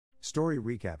Story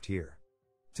recapped here.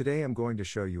 Today I'm going to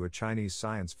show you a Chinese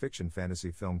science fiction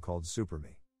fantasy film called Super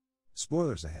Me.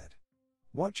 Spoilers ahead.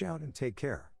 Watch out and take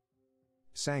care.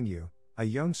 Sang Yu, a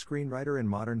young screenwriter in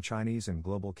modern Chinese and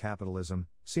global capitalism,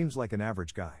 seems like an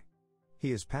average guy.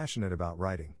 He is passionate about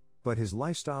writing, but his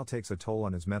lifestyle takes a toll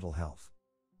on his mental health.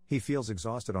 He feels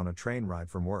exhausted on a train ride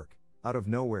from work. Out of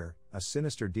nowhere, a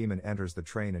sinister demon enters the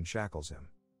train and shackles him.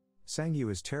 Sang Yu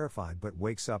is terrified but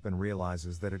wakes up and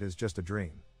realizes that it is just a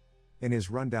dream. In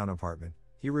his rundown apartment,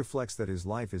 he reflects that his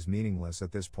life is meaningless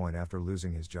at this point after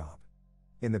losing his job.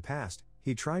 In the past,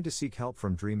 he tried to seek help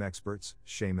from dream experts,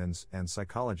 shamans, and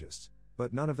psychologists,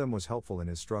 but none of them was helpful in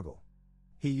his struggle.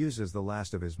 He uses the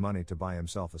last of his money to buy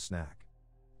himself a snack.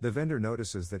 The vendor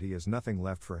notices that he has nothing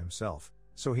left for himself,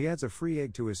 so he adds a free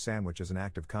egg to his sandwich as an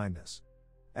act of kindness.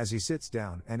 As he sits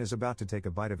down and is about to take a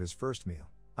bite of his first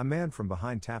meal, a man from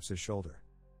behind taps his shoulder.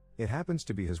 It happens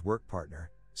to be his work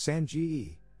partner, San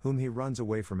Ji, whom he runs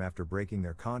away from after breaking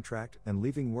their contract and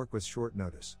leaving work with short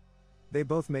notice. They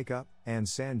both make up, and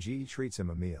San Ji treats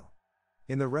him a meal.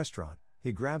 In the restaurant,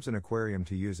 he grabs an aquarium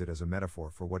to use it as a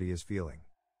metaphor for what he is feeling.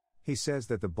 He says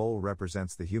that the bowl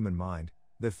represents the human mind,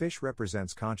 the fish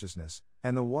represents consciousness,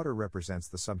 and the water represents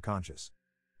the subconscious.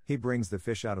 He brings the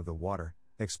fish out of the water,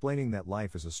 explaining that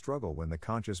life is a struggle when the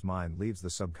conscious mind leaves the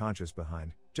subconscious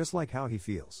behind, just like how he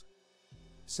feels.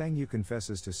 Sang Yu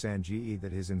confesses to San Ji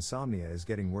that his insomnia is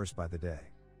getting worse by the day.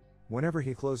 Whenever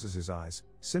he closes his eyes,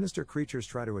 sinister creatures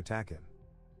try to attack him.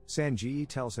 San Ji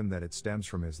tells him that it stems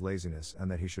from his laziness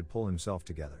and that he should pull himself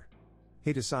together.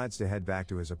 He decides to head back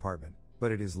to his apartment,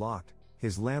 but it is locked.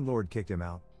 His landlord kicked him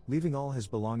out, leaving all his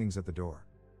belongings at the door.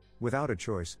 Without a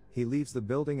choice, he leaves the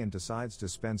building and decides to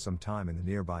spend some time in the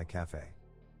nearby cafe.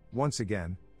 Once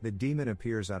again, the demon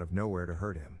appears out of nowhere to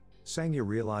hurt him. Sang Yu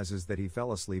realizes that he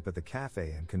fell asleep at the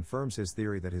cafe and confirms his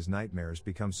theory that his nightmares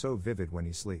become so vivid when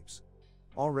he sleeps.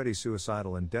 Already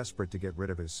suicidal and desperate to get rid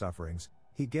of his sufferings,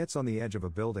 he gets on the edge of a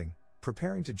building,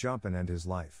 preparing to jump and end his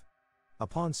life.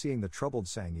 Upon seeing the troubled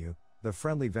Sang Yu, the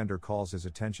friendly vendor calls his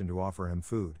attention to offer him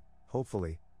food,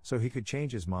 hopefully, so he could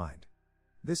change his mind.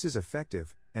 This is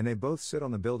effective, and they both sit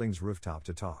on the building's rooftop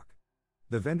to talk.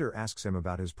 The vendor asks him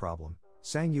about his problem.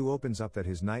 Sang Yu opens up that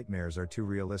his nightmares are too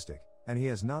realistic, and he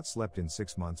has not slept in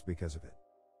 6 months because of it.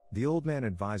 The old man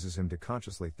advises him to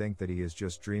consciously think that he is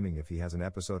just dreaming if he has an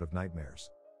episode of nightmares.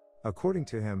 According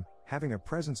to him, having a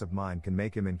presence of mind can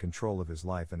make him in control of his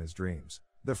life and his dreams.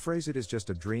 The phrase "it is just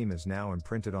a dream" is now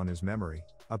imprinted on his memory,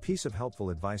 a piece of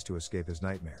helpful advice to escape his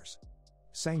nightmares.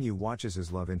 Sang Yu watches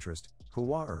his love interest,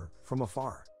 Hua from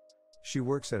afar. She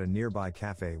works at a nearby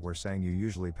cafe where Sang Yu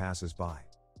usually passes by.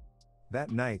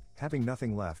 That night, having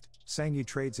nothing left, Sang Yu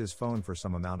trades his phone for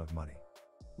some amount of money.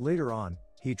 Later on,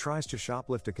 he tries to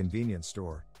shoplift a convenience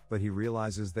store, but he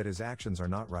realizes that his actions are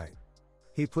not right.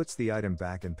 He puts the item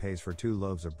back and pays for 2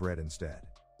 loaves of bread instead.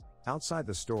 Outside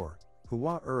the store,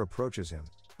 Hua approaches him,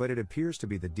 but it appears to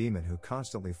be the demon who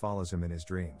constantly follows him in his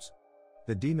dreams.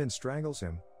 The demon strangles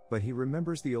him, but he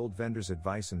remembers the old vendor's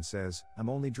advice and says, "I'm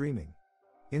only dreaming."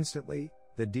 Instantly,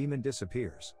 the demon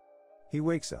disappears. He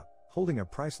wakes up, holding a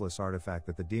priceless artifact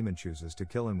that the demon chooses to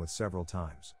kill him with several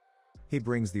times. He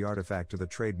brings the artifact to the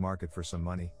trade market for some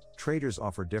money. Traders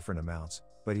offer different amounts,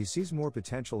 but he sees more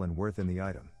potential and worth in the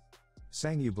item.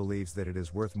 Sang Yu believes that it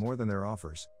is worth more than their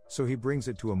offers, so he brings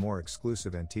it to a more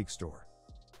exclusive antique store.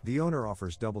 The owner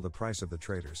offers double the price of the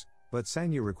traders, but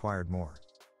Sang Yu required more.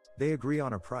 They agree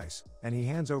on a price, and he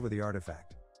hands over the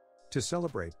artifact. To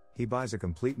celebrate, he buys a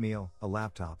complete meal, a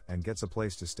laptop, and gets a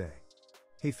place to stay.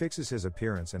 He fixes his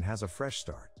appearance and has a fresh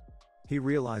start. He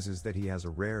realizes that he has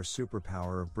a rare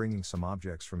superpower of bringing some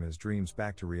objects from his dreams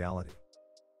back to reality.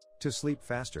 To sleep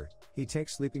faster, he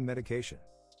takes sleeping medication.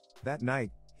 That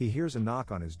night, he hears a knock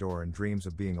on his door and dreams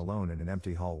of being alone in an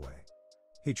empty hallway.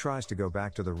 He tries to go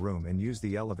back to the room and use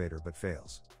the elevator but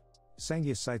fails. Sang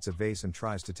Yu sights a vase and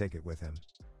tries to take it with him.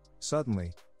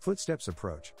 Suddenly, footsteps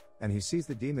approach, and he sees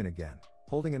the demon again,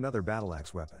 holding another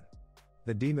battle-axe weapon.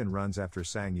 The demon runs after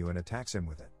Sang Yu and attacks him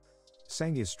with it.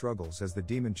 Sang Yu struggles as the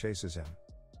demon chases him.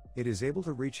 It is able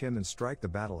to reach him and strike the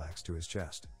battle-axe to his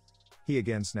chest. He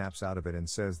again snaps out of it and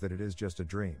says that it is just a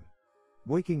dream.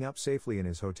 Waking up safely in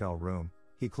his hotel room,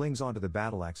 he clings onto the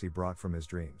battle-axe he brought from his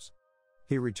dreams.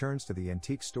 He returns to the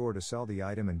antique store to sell the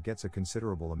item and gets a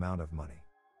considerable amount of money.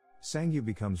 Sang Yu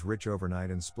becomes rich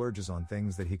overnight and splurges on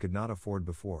things that he could not afford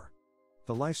before.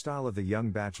 The lifestyle of the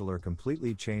young bachelor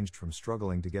completely changed from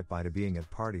struggling to get by to being at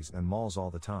parties and malls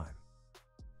all the time.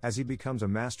 As he becomes a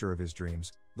master of his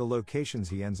dreams, the locations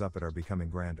he ends up at are becoming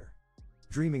grander.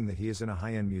 Dreaming that he is in a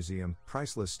high-end museum,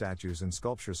 priceless statues and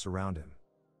sculptures surround him.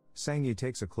 Sang Yu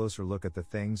takes a closer look at the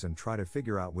things and try to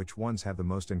figure out which ones have the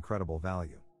most incredible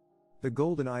value. The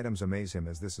golden items amaze him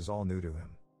as this is all new to him.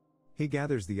 He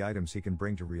gathers the items he can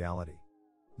bring to reality.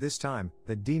 This time,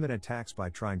 the demon attacks by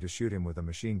trying to shoot him with a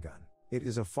machine gun. It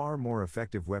is a far more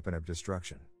effective weapon of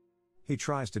destruction. He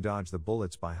tries to dodge the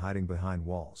bullets by hiding behind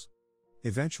walls.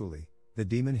 Eventually, the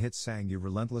demon hits Sang Yu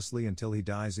relentlessly until he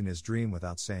dies in his dream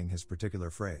without saying his particular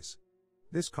phrase.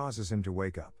 This causes him to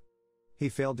wake up. He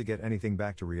failed to get anything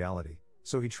back to reality,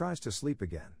 so he tries to sleep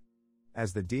again.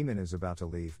 As the demon is about to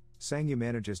leave, Sang Yu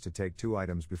manages to take 2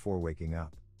 items before waking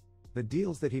up. The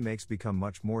deals that he makes become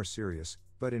much more serious,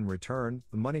 but in return,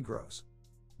 the money grows.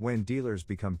 When dealers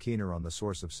become keener on the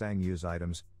source of Sang Yu's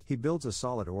items, he builds a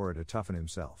solid aura to toughen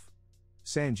himself.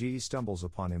 Sanji stumbles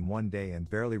upon him one day and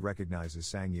barely recognizes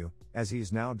Sang Yu, as he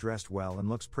is now dressed well and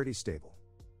looks pretty stable.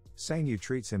 Sang Yu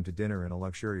treats him to dinner in a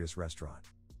luxurious restaurant.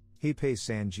 He pays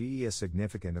Sanji a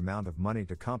significant amount of money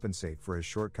to compensate for his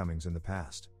shortcomings in the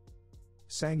past.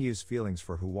 Sang Yu's feelings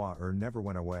for Hua never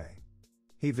went away.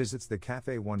 He visits the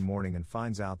cafe one morning and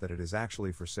finds out that it is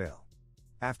actually for sale.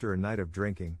 After a night of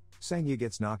drinking, Sang Yu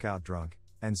gets knockout drunk,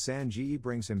 and Sanji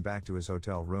brings him back to his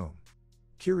hotel room.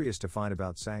 Curious to find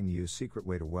about Sang Yu's secret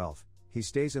way to wealth, he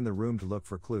stays in the room to look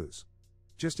for clues.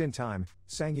 Just in time,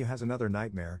 Sang Yu has another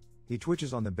nightmare. He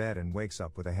twitches on the bed and wakes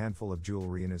up with a handful of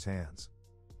jewelry in his hands.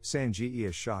 Sanji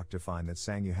is shocked to find that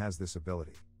Sang Yu has this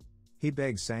ability. He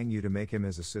begs Sang Yu to make him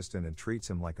his assistant and treats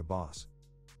him like a boss.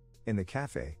 In the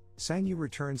cafe, Sang Yu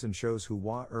returns and shows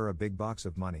Hua a big box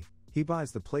of money. He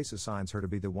buys the place, assigns her to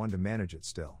be the one to manage it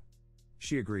still.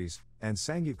 She agrees, and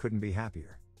Sang Yu couldn't be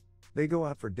happier. They go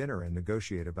out for dinner and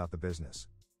negotiate about the business.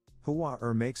 Hua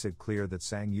makes it clear that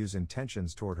Sang Yu's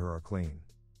intentions toward her are clean.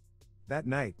 That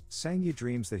night, Sang Yu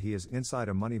dreams that he is inside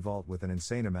a money vault with an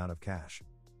insane amount of cash.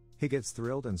 He gets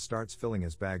thrilled and starts filling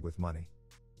his bag with money.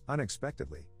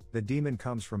 Unexpectedly, the demon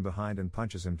comes from behind and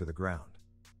punches him to the ground.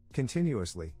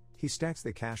 Continuously, he stacks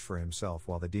the cash for himself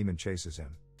while the demon chases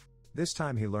him. This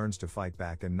time he learns to fight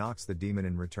back and knocks the demon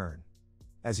in return.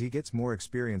 As he gets more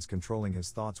experience controlling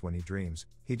his thoughts when he dreams,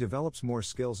 he develops more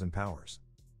skills and powers.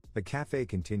 The cafe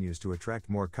continues to attract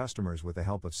more customers with the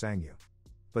help of Sang Yu.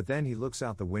 But then he looks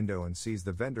out the window and sees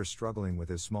the vendor struggling with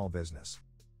his small business.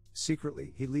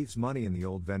 Secretly, he leaves money in the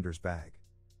old vendor's bag.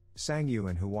 Sang Yu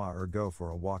and Hua go for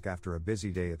a walk after a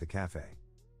busy day at the cafe.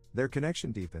 Their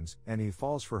connection deepens, and he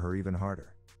falls for her even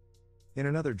harder. In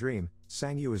another dream,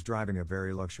 Sang Yu is driving a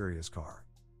very luxurious car.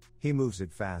 He moves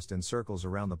it fast and circles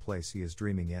around the place he is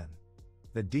dreaming in.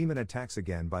 The demon attacks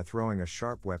again by throwing a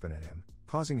sharp weapon at him,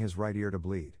 causing his right ear to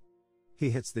bleed. He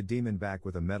hits the demon back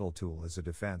with a metal tool as a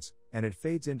defense, and it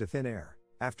fades into thin air.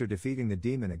 After defeating the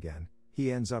demon again,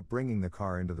 he ends up bringing the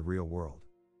car into the real world.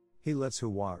 He lets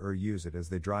Hua use it as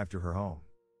they drive to her home.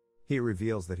 He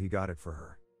reveals that he got it for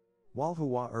her. While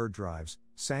Hua drives,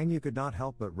 Sang Yu could not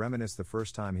help but reminisce the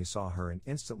first time he saw her and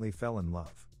instantly fell in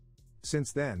love.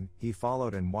 Since then, he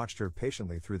followed and watched her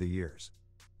patiently through the years.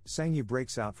 Sang Yu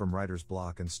breaks out from writer's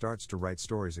block and starts to write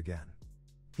stories again.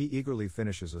 He eagerly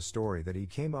finishes a story that he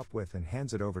came up with and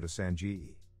hands it over to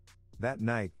Sanji. That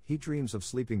night, he dreams of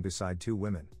sleeping beside 2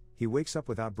 women. He wakes up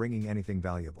without bringing anything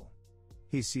valuable.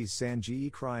 He sees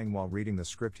Sanji crying while reading the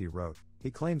script he wrote.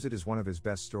 He claims it is one of his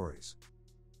best stories.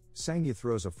 Sang Yu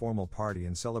throws a formal party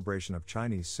in celebration of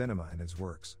Chinese cinema and his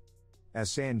works. As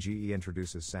Sanji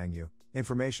introduces Sang Yu,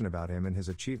 information about him and his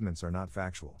achievements are not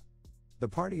factual. The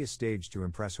party is staged to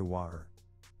impress Hua.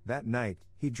 That night,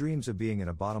 he dreams of being in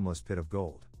a bottomless pit of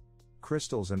gold.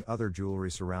 Crystals and other jewelry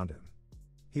surround him.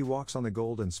 He walks on the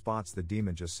gold and spots the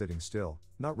demon just sitting still,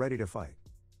 not ready to fight.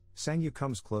 Sang Yu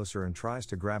comes closer and tries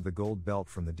to grab the gold belt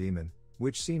from the demon,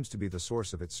 which seems to be the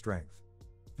source of its strength.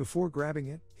 Before grabbing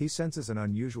it, he senses an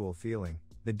unusual feeling.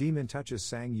 The demon touches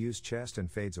Sang Yu's chest and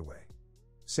fades away.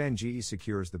 Sanji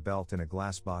secures the belt in a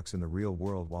glass box in the real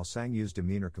world while Sang Yu's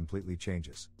demeanor completely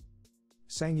changes.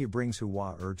 Sang Yu brings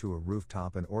Hua to a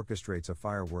rooftop and orchestrates a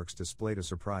fireworks display to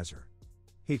surprise her.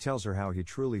 He tells her how he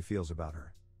truly feels about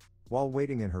her. While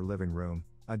waiting in her living room,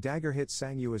 a dagger hits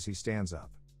Sang Yu as he stands up.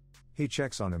 He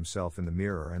checks on himself in the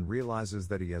mirror and realizes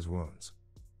that he has wounds.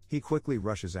 He quickly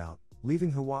rushes out,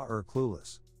 leaving Hua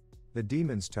clueless. The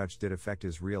demon's touch did affect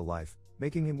his real life,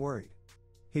 making him worried.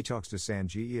 He talks to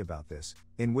Sanji about this,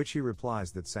 in which he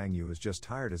replies that Sang Yu is just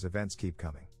tired as events keep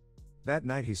coming. That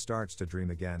night he starts to dream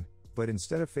again, but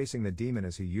instead of facing the demon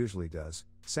as he usually does,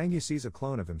 Sang Yu sees a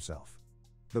clone of himself.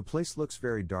 The place looks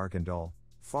very dark and dull,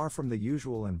 far from the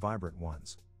usual and vibrant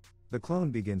ones. The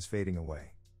clone begins fading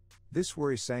away. This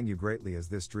worries Sang Yu greatly as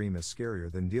this dream is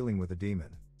scarier than dealing with a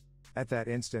demon. At that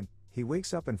instant, he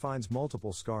wakes up and finds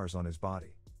multiple scars on his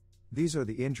body. These are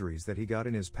the injuries that he got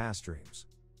in his past dreams.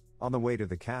 On the way to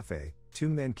the cafe, two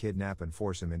men kidnap and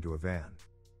force him into a van.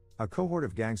 A cohort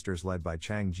of gangsters led by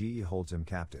Chang Ji holds him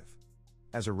captive.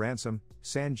 As a ransom,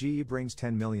 Sang Ji brings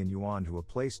 10 million yuan to a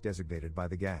place designated by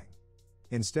the gang.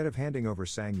 Instead of handing over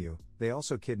Sang Yu, they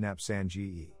also kidnap Sang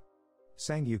Ji.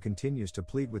 Sang Yu continues to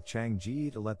plead with Chang Ji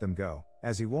to let them go,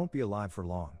 as he won't be alive for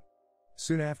long.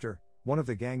 Soon after, one of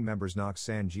the gang members knocks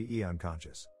Sang Ji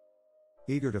unconscious.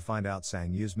 Eager to find out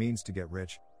Sang Yu's means to get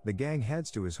rich, the gang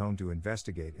heads to his home to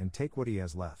investigate and take what he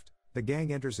has left. The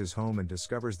gang enters his home and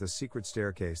discovers the secret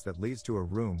staircase that leads to a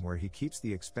room where he keeps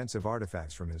the expensive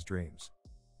artifacts from his dreams.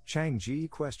 Chang Ji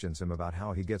questions him about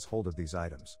how he gets hold of these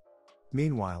items.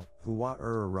 Meanwhile, Hua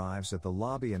arrives at the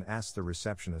lobby and asks the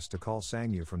receptionist to call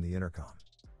Sang Yu from the intercom.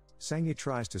 Sang Yu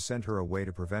tries to send her away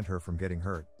to prevent her from getting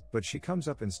hurt, but she comes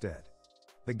up instead.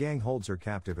 The gang holds her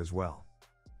captive as well.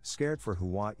 Scared for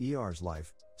Hua's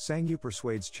life, Sang Yu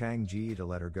persuades Chang Ji to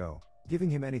let her go, giving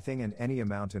him anything and any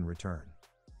amount in return.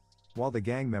 While the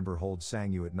gang member holds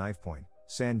Sang Yu at knife point,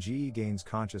 Sang Ji gains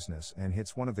consciousness and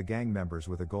hits one of the gang members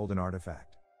with a golden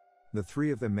artifact. The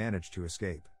three of them manage to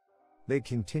escape. They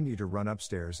continue to run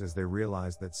upstairs as they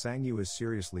realize that Sang Yu is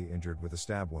seriously injured with a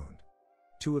stab wound.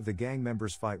 Two of the gang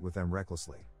members fight with them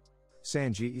recklessly.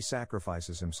 Sang Ji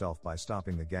sacrifices himself by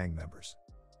stopping the gang members.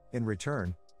 In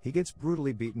return, he gets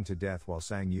brutally beaten to death while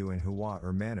Sang Yu and Hua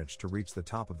manage to reach the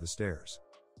top of the stairs.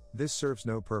 This serves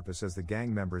no purpose as the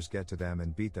gang members get to them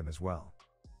and beat them as well.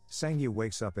 Sang Yu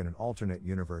wakes up in an alternate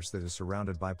universe that is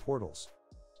surrounded by portals.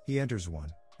 He enters one,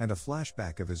 and a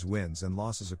flashback of his wins and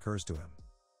losses occurs to him.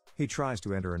 He tries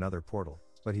to enter another portal,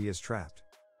 but he is trapped.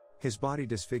 His body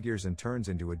disfigures and turns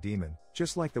into a demon,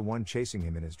 just like the one chasing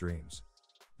him in his dreams.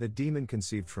 The demon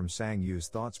conceived from Sang Yu's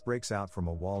thoughts breaks out from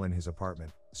a wall in his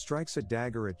apartment, strikes a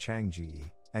dagger at Chang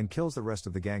Ji, and kills the rest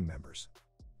of the gang members.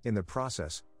 In the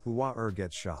process, Hua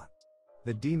gets shot.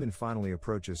 The demon finally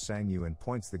approaches Sang Yu and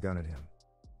points the gun at him.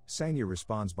 Sang Yu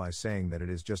responds by saying that it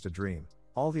is just a dream.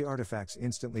 All the artifacts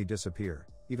instantly disappear,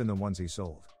 even the ones he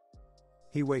sold.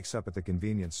 He wakes up at the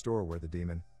convenience store where the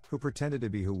demon, who pretended to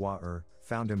be Hua,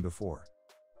 found him before.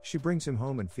 She brings him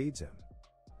home and feeds him.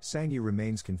 Sang Yu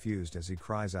remains confused as he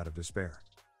cries out of despair.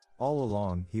 All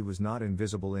along, he was not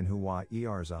invisible in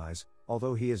Hua's eyes,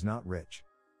 although he is not rich.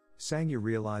 Sang Yu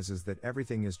realizes that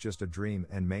everything is just a dream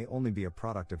and may only be a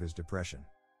product of his depression.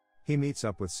 He meets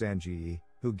up with Sang Ji,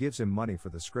 who gives him money for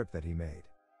the script that he made.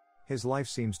 His life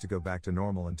seems to go back to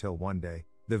normal until one day,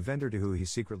 the vendor to who he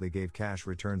secretly gave cash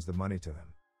returns the money to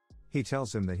him. He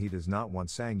tells him that he does not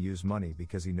want Sang Yu's money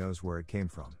because he knows where it came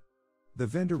from. The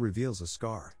vendor reveals a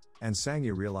scar, and Sang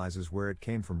Yu realizes where it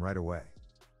came from right away.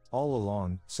 All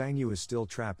along, Sang Yu is still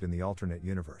trapped in the alternate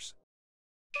universe.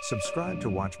 Subscribe to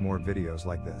watch more videos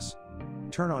like this.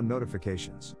 Turn on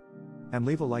notifications. And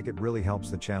leave a like, it really helps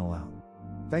the channel out.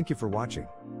 Thank you for watching.